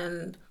school,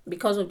 and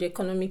because of the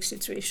economic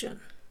situation,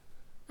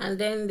 and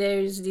then there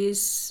is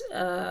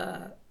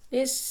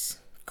this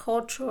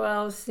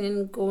cultural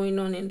thing going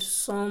on in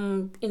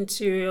some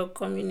interior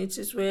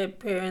communities where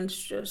parents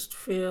just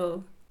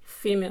feel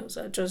females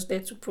are just there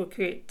to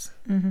procreate,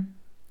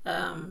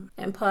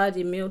 empower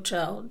the male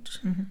child,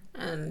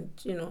 and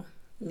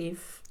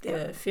leave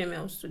the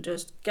females to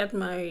just get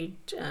married.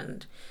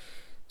 And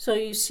so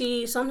you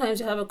see, sometimes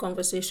you have a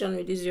conversation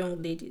with these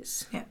young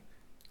ladies. Yeah,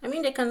 I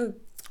mean,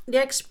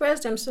 they express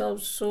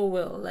themselves so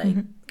well, like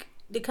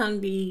they can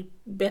be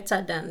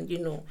better than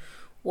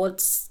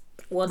what's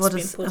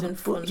been put in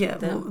front of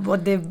them.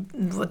 What the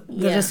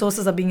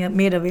resources are being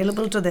made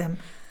available to them.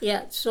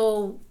 Yeah,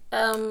 so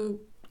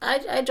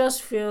I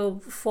just feel,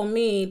 for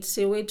me, it's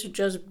a way to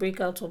just break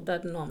out of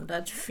that norm,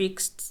 that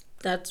fixed,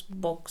 that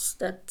box,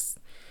 that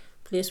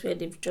place where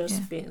they've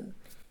just been.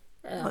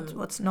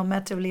 What's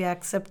normatively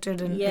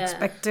accepted and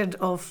expected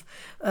of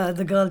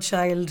the girl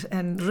child,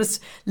 and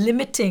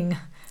limiting,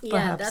 perhaps.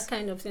 Yeah, that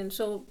kind of thing.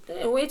 So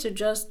a way to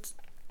just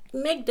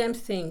make them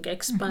think,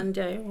 expand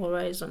their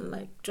horizon,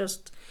 like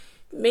just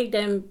make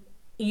them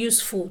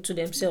useful to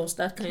themselves,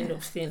 that kind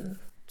of thing.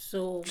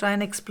 So try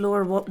and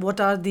explore what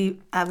are the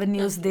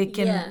avenues they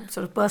can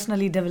sort of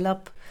personally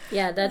develop.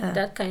 Yeah,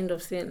 that kind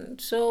of thing.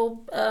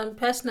 So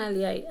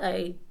personally,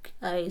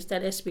 I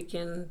started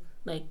speaking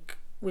like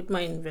with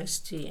my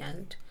university,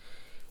 and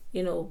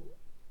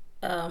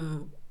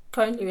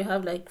currently we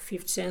have like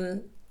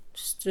 15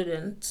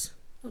 students.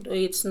 Although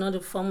it's not a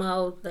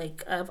formal,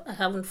 like I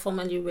haven't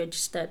formally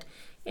registered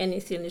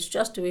anything. It's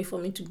just a way for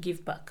me to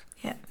give back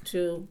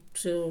to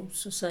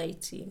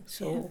society.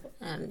 So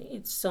and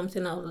it's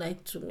something I would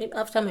like to, maybe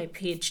after my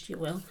PhD.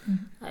 Well,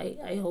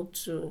 I hope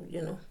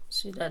to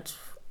see that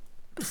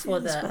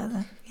before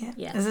that.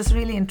 This is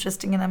really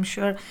interesting, and I'm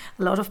sure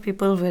a lot of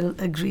people will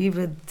agree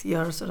with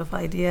your sort of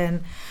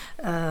idea,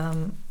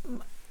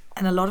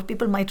 and a lot of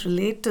people might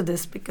relate to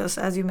this, because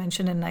as you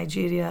mentioned, in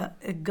Nigeria,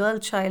 a girl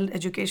child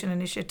education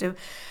initiative,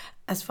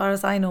 as far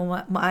as I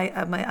know,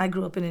 I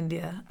grew up in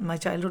India. My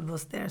childhood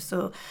was there.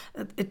 So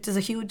it is a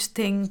huge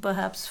thing,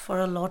 perhaps, for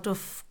a lot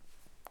of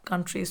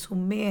countries who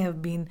may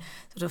have been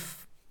sort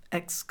of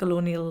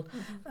ex-colonial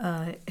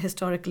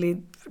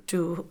historically,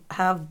 to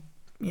have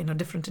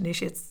different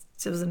initiatives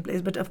in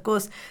place. But of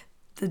course,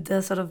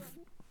 the sort of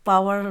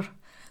power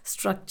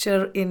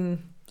structure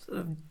in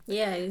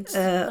it's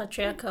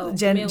patriarchal,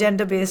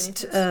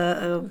 gender-based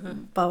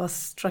power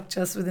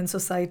structures within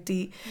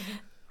society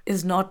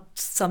is not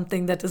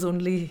something that is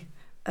only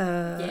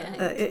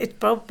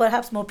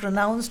perhaps more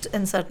pronounced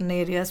in certain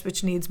areas,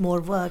 which needs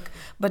more work.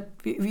 But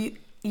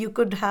you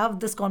could have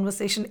this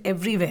conversation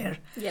everywhere,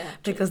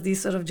 because these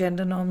sort of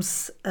gender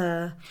norms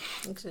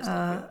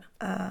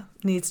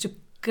needs to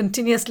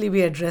continuously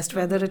be addressed,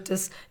 whether it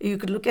is, you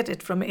could look at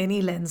it from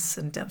any lens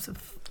in terms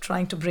of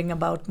trying to bring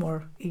about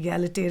more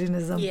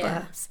egalitarianism,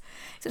 perhaps.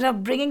 So now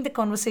bringing the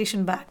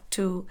conversation back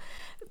to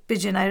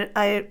Pidgin,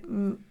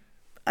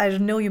 I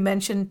know you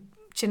mentioned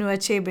Chinua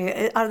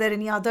Achebe. Are there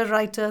any other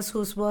writers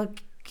whose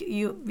work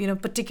you know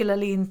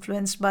particularly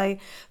influenced by,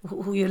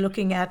 who you're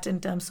looking at in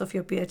terms of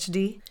your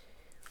PhD?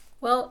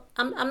 Well,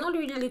 I'm not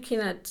really looking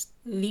at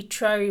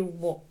literary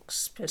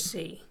works per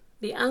se.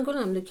 The angle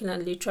I'm looking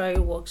at literary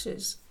works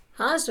is,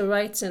 how has the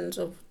writings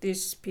of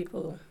these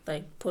people,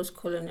 like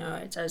post-colonial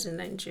writers in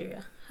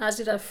Nigeria, has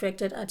it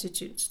affected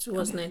attitudes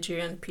towards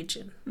Nigerian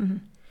pidgin? Mm-hmm.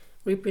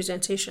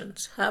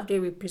 Representations, have they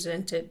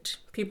represented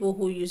people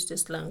who use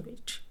this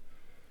language?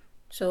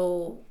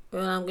 So,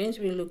 well, I'm going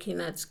to be looking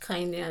at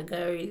Kaine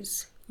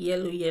Agari's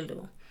Yellow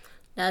Yellow.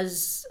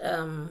 That's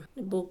a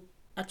book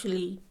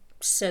actually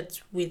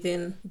set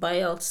within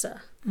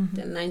Bayelsa,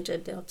 the Niger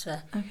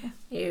Delta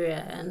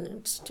area, and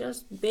it's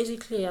just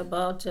basically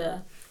about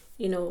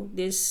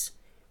this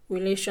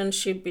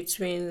relationship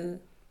between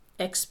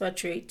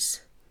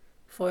expatriates,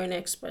 foreign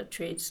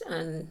expatriates,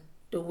 and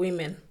the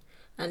women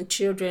and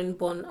children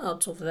born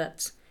out of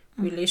that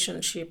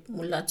relationship,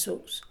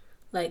 mulattoes,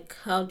 like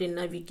how they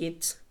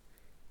navigate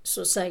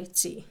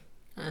society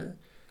and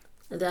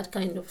that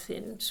kind of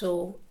thing.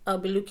 So I'll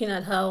be looking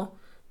at how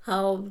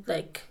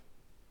like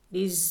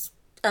these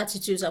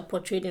attitudes are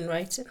portrayed in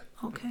writing.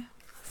 Okay.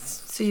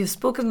 So you've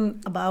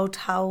spoken about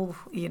how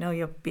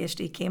your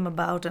PhD came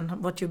about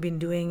and what you've been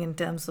doing in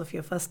terms of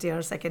your first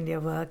year, second year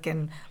work,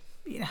 and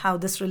how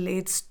this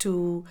relates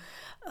to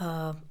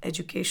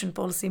education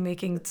policy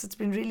making. It's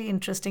been really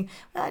interesting.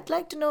 I'd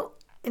like to know,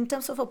 in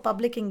terms of a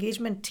public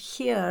engagement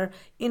here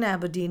in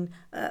Aberdeen,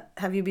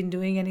 have you been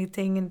doing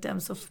anything in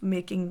terms of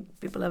making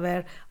people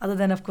aware, other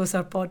than, of course,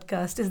 our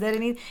podcast? Is there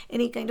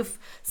any kind of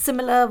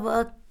similar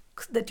work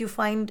that you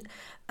find,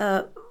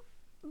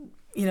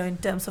 in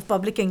terms of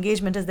public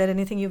engagement? Is there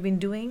anything you've been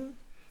doing?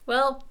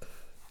 Well,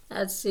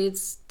 I'd say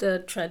it's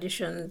the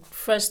tradition.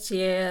 First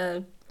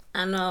year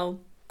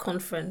annual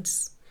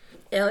conference,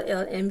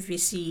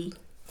 LLMVC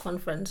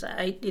conference.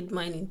 I did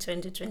mine in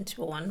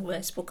 2021, where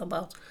I spoke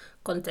about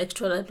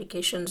contextual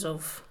applications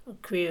of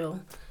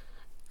Creole.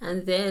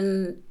 And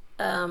then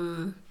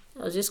there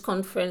was this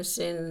conference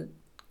in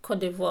Cote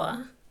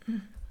d'Ivoire,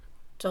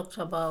 talked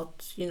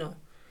about,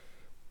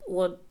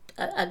 what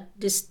at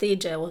this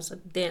stage I was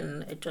at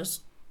then. I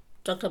just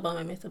talked about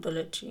my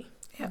methodology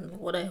and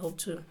what I hope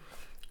to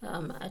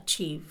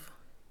achieve.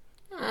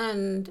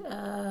 And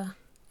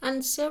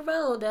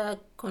several other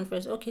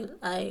conferences. Okay,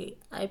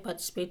 I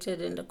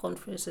participated in the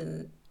conference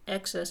in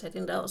Excess. I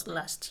think that was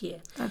last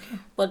year. Okay.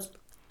 But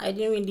I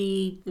didn't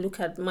really look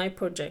at my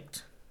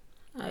project.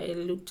 I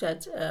looked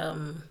at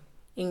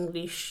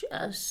English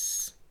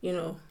as,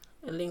 a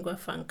lingua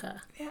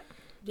franca. Yeah.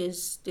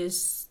 This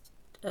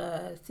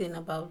thing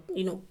about,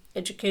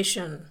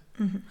 education,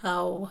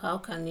 how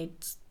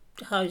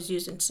it's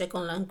used in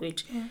second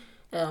language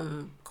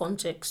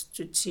context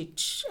to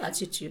teach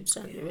attitudes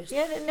and the rest.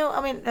 Yeah, no,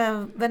 I mean,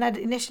 when I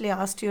initially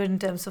asked you in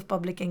terms of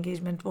public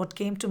engagement, what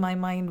came to my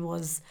mind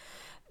was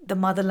the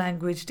Mother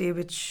Language Day,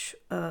 which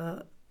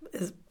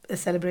is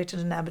celebrated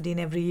in Aberdeen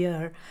every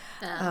year.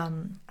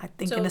 I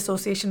think in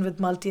association with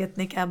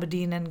Multi-Ethnic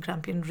Aberdeen and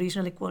Grampian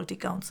Regional Equality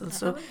Council.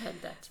 I haven't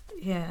heard that.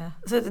 Yeah,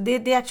 so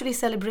they actually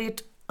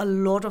celebrate a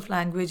lot of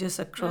languages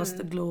across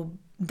the globe,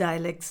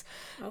 dialects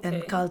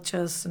and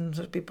cultures, and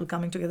sort of people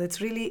coming together. It's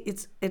really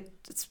it's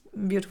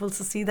beautiful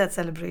to see that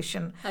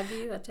celebration. Have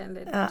you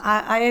attended?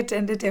 I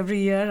attend it every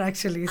year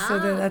actually, so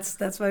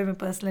that's why my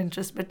personal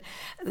interest. But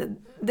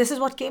this is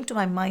what came to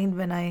my mind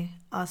when I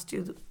asked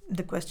you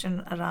the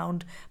question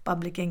around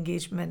public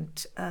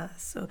engagement.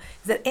 So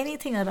is there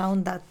anything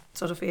around that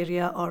sort of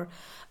area or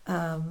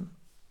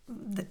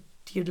that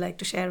you'd like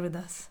to share with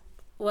us?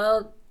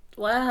 Well,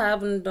 I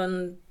haven't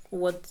done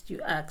what you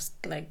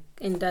asked, like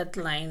in that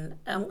line.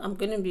 I'm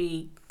going to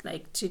be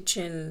like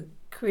teaching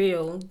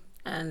Creole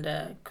and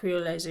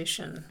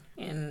Creolization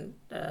in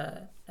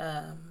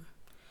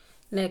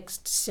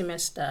next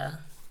semester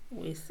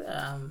with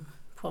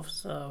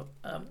Professor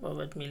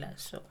Robert Miller.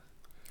 So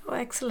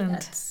excellent.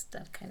 That's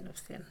that kind of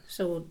thing.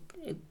 So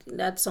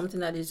that's something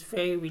that is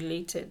very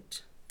related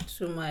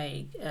to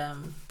my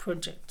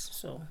project.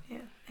 So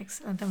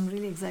excellent. I'm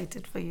really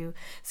excited for you.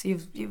 So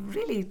you've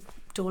really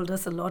told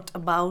us a lot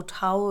about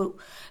how,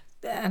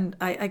 and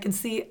I can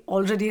see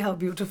already how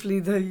beautifully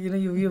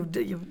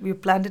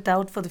you've planned it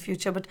out for the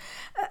future. But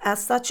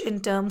as such, in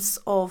terms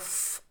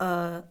of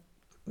following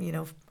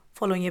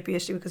your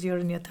PhD, because you're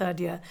in your third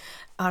year,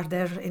 are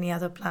there any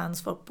other plans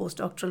for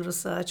postdoctoral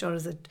research, or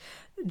is it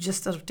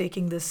just sort of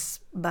taking this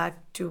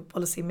back to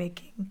policy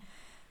making?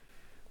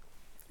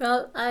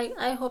 Well,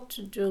 I hope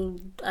to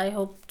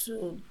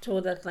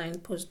toe that line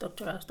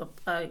postdoctoral stuff.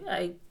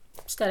 I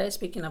started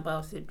speaking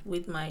about it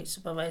with my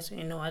supervisor,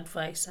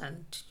 advice,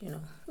 and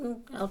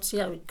I'll see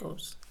how it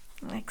goes.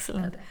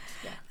 Excellent.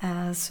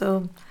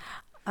 So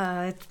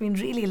it's been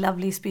really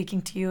lovely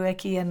speaking to you,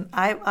 Eki, and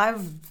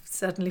I've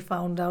certainly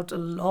found out a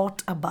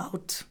lot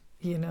about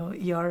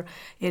your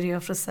area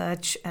of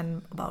research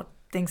and about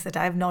things that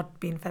I've not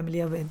been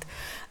familiar with,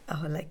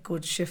 like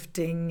code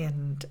shifting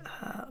and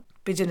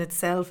Pidgin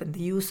itself and the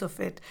use of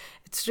it.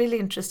 It's really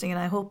interesting, and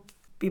I hope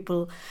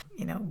people,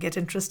 get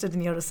interested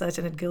in your research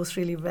and it goes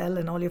really well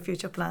and all your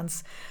future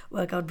plans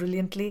work out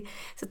brilliantly.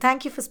 So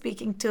thank you for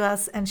speaking to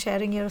us and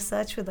sharing your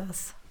research with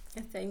us.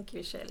 Thank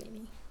you,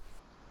 Shailini.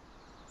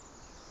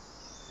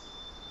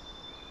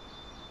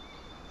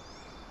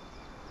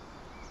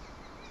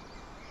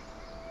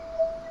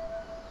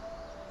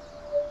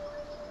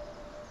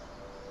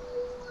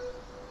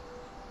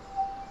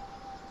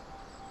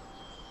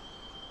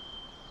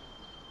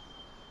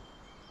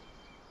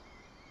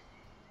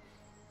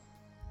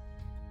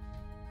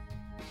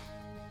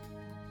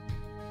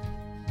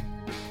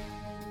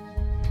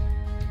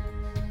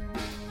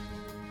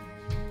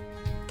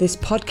 This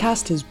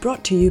podcast is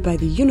brought to you by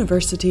the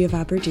University of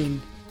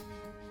Aberdeen.